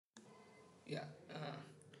Yeah.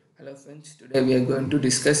 Hello friends. Today we are going to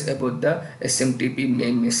discuss about the SMTP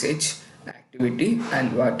main message activity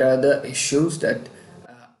and what are the issues that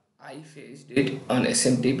I faced it on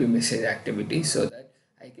SMTP message activity, so that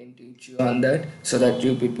I can teach you on that, so that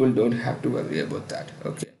you people don't have to worry about that.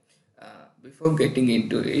 Okay. Before getting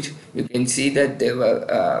into it, you can see that there were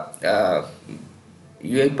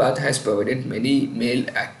Uipath has provided many mail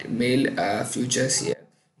features here.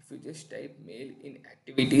 If you just type mail in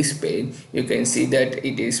activities pane, you can see that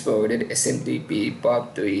it is provided SMTP,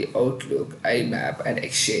 POP3, Outlook, IMAP, and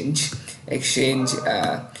exchange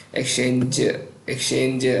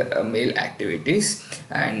mail activities.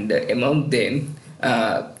 And among them,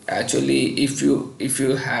 actually, if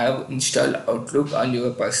you have installed Outlook on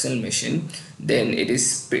your personal machine, then it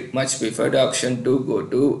is much preferred option to go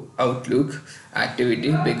to Outlook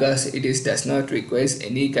activity, because it is does not require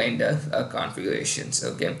any kind of configurations.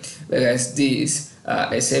 Okay, whereas these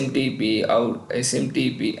SMTP,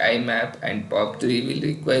 IMAP, and POP3 will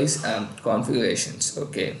require configurations.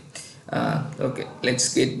 Okay. Okay,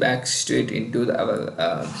 let's get back straight into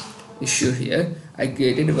our issue here. I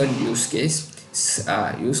created one use case.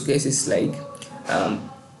 Use case is like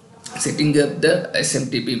um, setting up the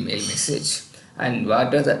SMTP mail message. And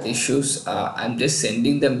what are the issues? I'm just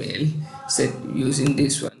sending the mail. Set using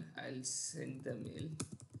this one. I'll send the mail.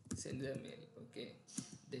 Send the mail. Okay.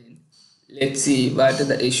 Then let's see what are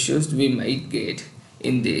the issues we might get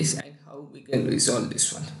in this and how we can resolve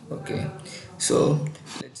this one. Okay. So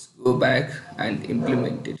let's go back and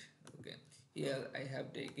implement it. Okay. Here I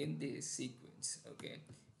have taken this sequence. Okay.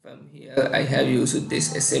 From here I have used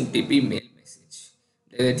this SMTP mail message.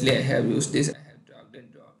 Directly I have used this. I have dragged and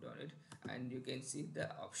dropped on it, and you can see the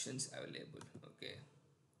options available. Okay.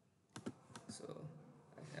 So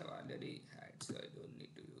I have already had, so I don't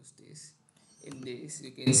need to use this. In this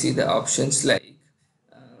you can see the options like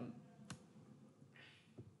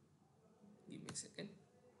give me a second.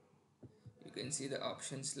 You can see the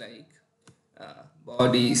options like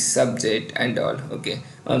body, subject, and all. Okay,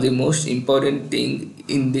 now the most important thing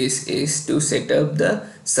in this is to set up the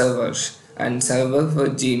servers, and server for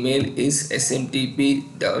Gmail is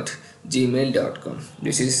smtp.gmail.com.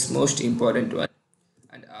 This is most important one.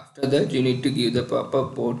 And after that you need to give the proper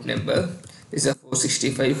port number. This is a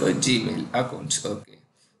 465 for Gmail accounts. Okay,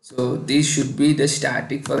 so this should be the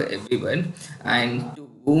static for everyone, and to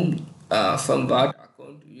whom from what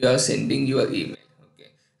account you are sending your email.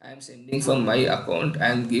 Okay, I am sending from my account. I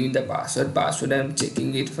am giving the password I am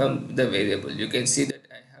checking it from the variable. You can see that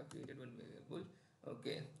I have created one variable.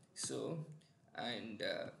 Okay, so and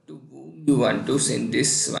to whom you want to send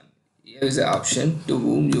this one, here is the option to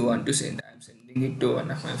whom you want to send. I am sending it to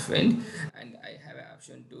one of my friend, and I have an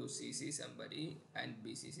option to CC somebody and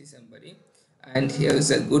BCC somebody. And here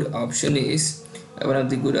is a good option is one of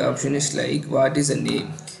the good option is like what is a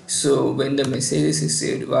name. So when the message is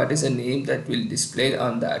received, what is a name that will display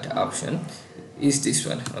on that option is this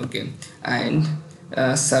one. Okay, and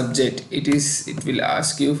subject, it will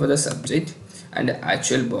ask you for the subject and the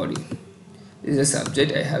actual body. This is a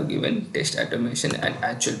subject I have given, test automation, and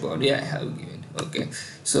actual body I have given. Okay,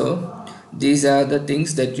 so these are the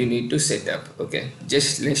things that you need to set up. Okay,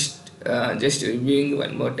 just reviewing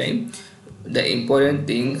one more time. The important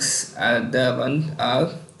things are the one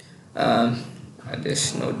are I'll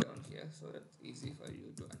just note down here so that's easy for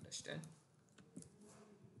you to understand.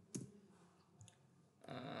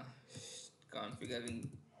 uh, configuring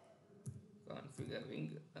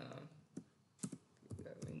configuring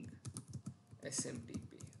configuring SMTP,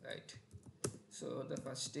 right? So the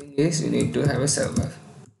first thing is you need to have a server.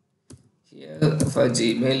 Here for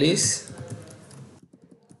Gmail is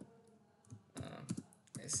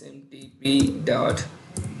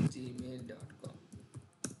smtp.gmail.com.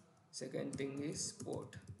 Second thing is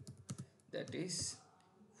port, that is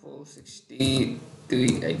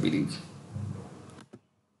 463, I believe.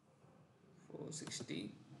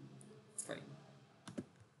 465.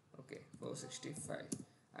 Okay, 465.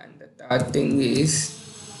 And the third thing is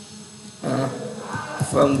uh,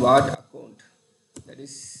 from what account, that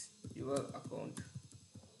is your account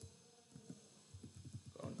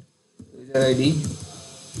user ID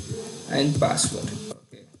and password.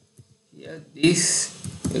 Okay, here this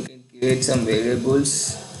you can create some create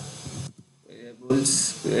variables,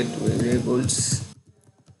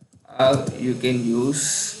 or you can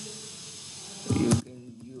use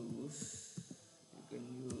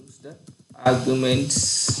the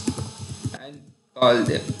arguments and call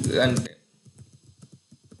them, run them.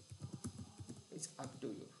 It's up to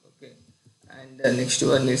you. Okay, and the next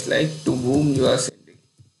one is like to whom you are sending.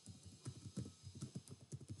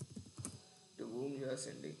 To whom you are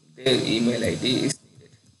sending, their email ID is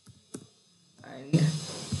needed.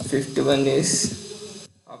 fifth one is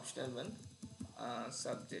optional one,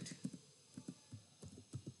 subject.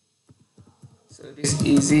 So it is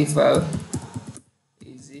easy for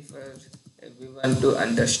everyone to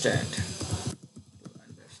understand.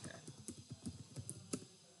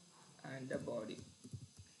 And the body,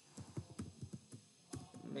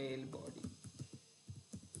 male body.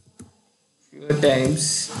 Few times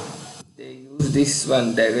they use this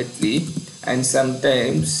one directly, and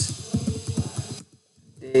sometimes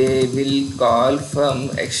they will call from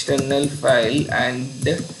external file and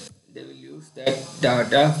they will use that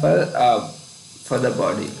data for the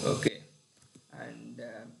body. Okay. And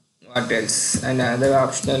what else? Another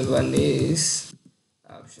optional one is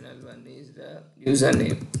the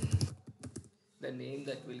username, the name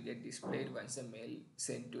that will get displayed once a mail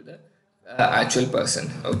sent to the actual person.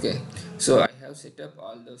 Okay, so I have set up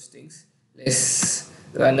all those things. Let's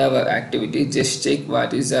run our activity. Just check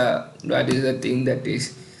what is the thing that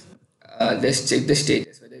is, let's check the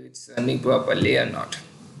status whether it's running properly or not.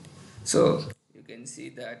 So you can see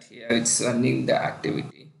that here it's running the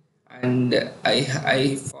activity, and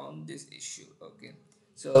I found this issue. Okay,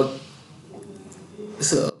 so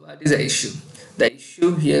what is the issue? The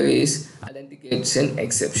issue here is authentication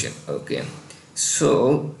exception. Okay,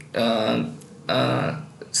 so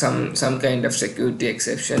some kind of security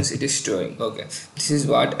exceptions it is showing. Okay, this is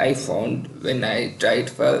what I found when I tried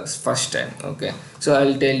first time. Okay, so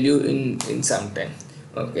I'll tell you in some time.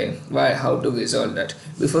 Okay, why, how to resolve that.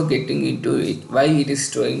 Before getting into it, why it is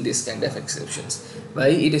throwing this kind of exceptions, why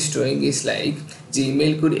it is throwing is like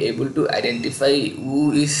Gmail could able to identify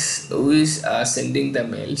who is sending the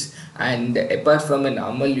mails, and apart from a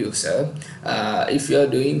normal user, if you are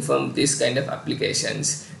doing from this kind of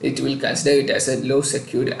applications, it will consider it as a low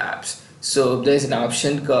secured apps. So there's an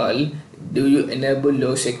option called, do you enable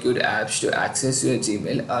low secured apps to access your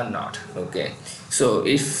Gmail or not. Okay, so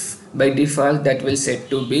if by default that will set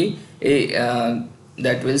to be a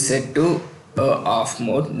that will set to off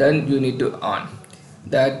mode, then you need to on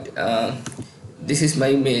that. This is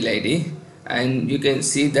my mail ID, and you can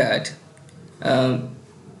see that um,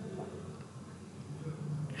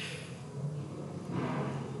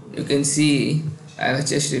 you can see I was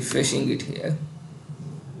just refreshing it here.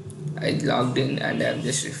 I logged in and I'm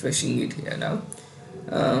just refreshing it here now.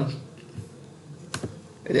 uh,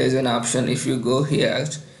 there's an option, if you go here,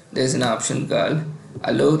 there's an option called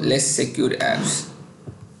allow less secure apps.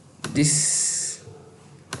 This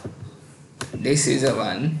is a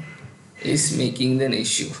one is making an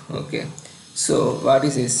issue. Okay, so what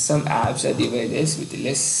is this? Some apps are devices with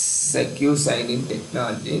less secure sign-in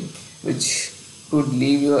technology, which could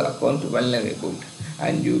leave your account vulnerable,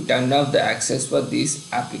 and you turn off the access for these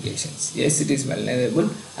applications. Yes, it is vulnerable.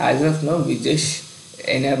 As of now, we just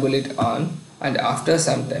enable it on, and after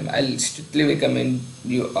some time, I'll strictly recommend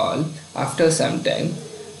you all, after some time,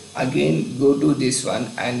 again go to this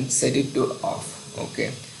one and set it to off.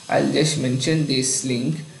 Okay, I'll just mention this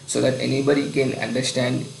link so that anybody can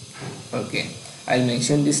understand. Okay, I'll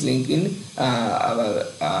mention this link in our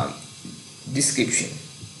description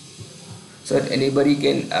so that anybody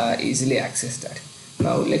can easily access that.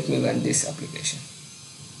 Now let me run this application,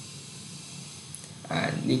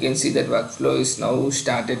 and you can see that workflow is now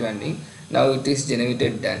started running. Now it is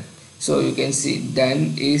generated done. So you can see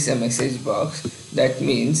done is a message box. That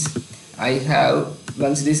means I have,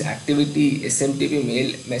 once this activity SMTP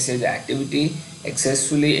mail message activity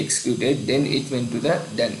successfully executed, then it went to the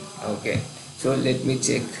done. Okay, so let me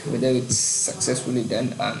check whether it's successfully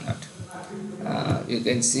done or not. You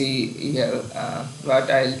can see here, what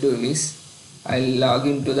I'll do is I'll log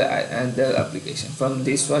into the other application. From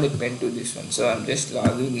this one it went to this one, so I'm just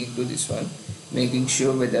logging into this one, making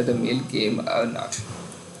sure whether the mail came or not.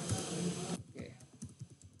 Okay.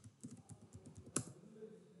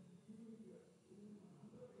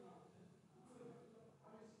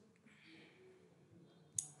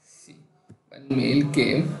 See, one mail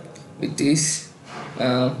came, which is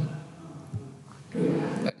what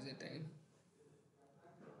is the time?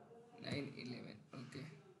 9:11. Okay,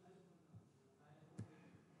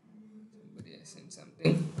 somebody has sent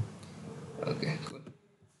something. Okay, cool.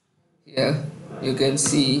 Here you can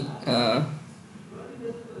see. Okay,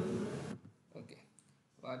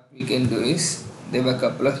 what we can do is, there were a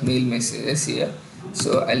couple of mail messages here,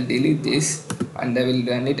 so I'll delete this and I will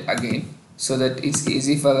run it again so that it's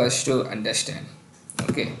easy for us to understand.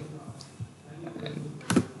 Okay,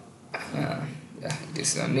 yeah, it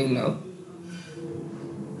is running now.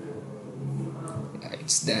 Yeah,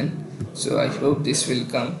 it's done, so I hope this will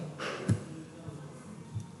come.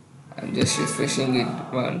 I'm just refreshing it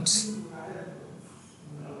once.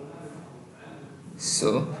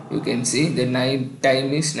 So you can see the time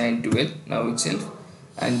is 9:12 now itself,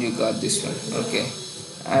 and you got this one. Okay,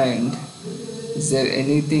 and is there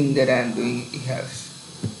anything that I am doing here?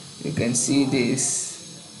 You can see this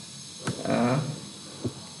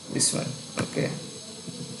one. Okay,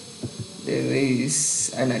 there is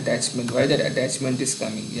an attachment. Why that attachment is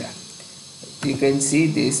coming? Yeah, you can see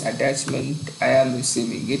this attachment. I am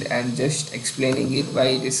receiving it and just explaining it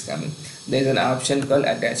why it is coming. There is an option called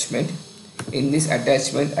attachment. In this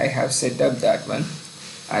attachment I have set up that one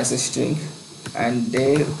as a string, and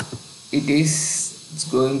there it is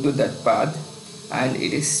going to that path and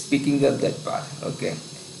it is picking up that path. Okay,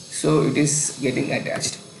 so it is getting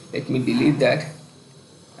attached. Let me delete that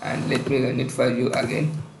and let me run it for you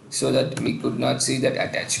again, so that we could not see that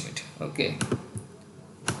attachment. Okay,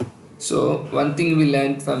 so one thing we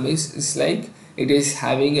learned from is like it is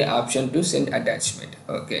having an option to send attachment.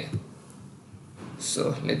 Okay,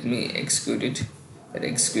 so let me execute it. That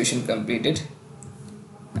execution completed,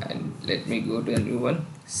 and let me go to a new one.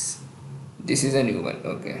 This is a new one.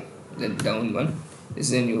 Okay, the down one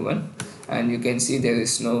is a new one, and you can see there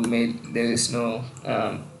is no mail, there is no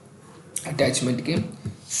attachment came.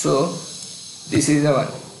 So this is the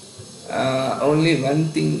one. Only one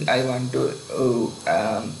thing I want to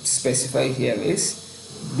specify here is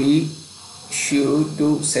be sure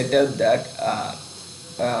to set up that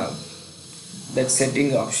uh, that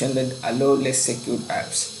setting option, that allow less secure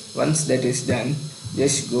apps. Once that is done,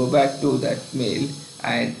 just go back to that mail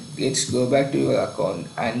and let's go back to your account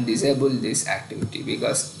and disable this activity,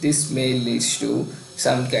 because this mail leads to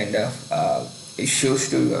some kind of issues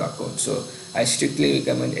to your account. So I strictly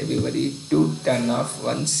recommend everybody to turn off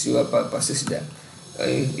once your purpose is done.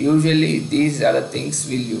 Usually these are the things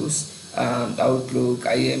we'll use. Outlook,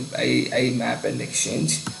 IMAP and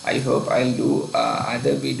Exchange. I hope I'll do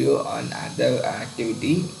other video on other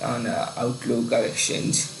activity on Outlook or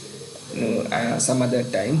Exchange some other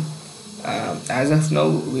time. As of now,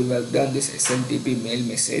 we worked on this SMTP mail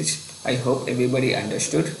message. I hope everybody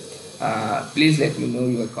understood. Please let me know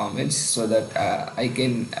your comments so that I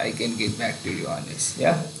can get back to you on this.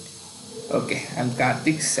 Yeah. Okay. I'm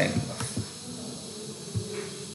Karthik signing off.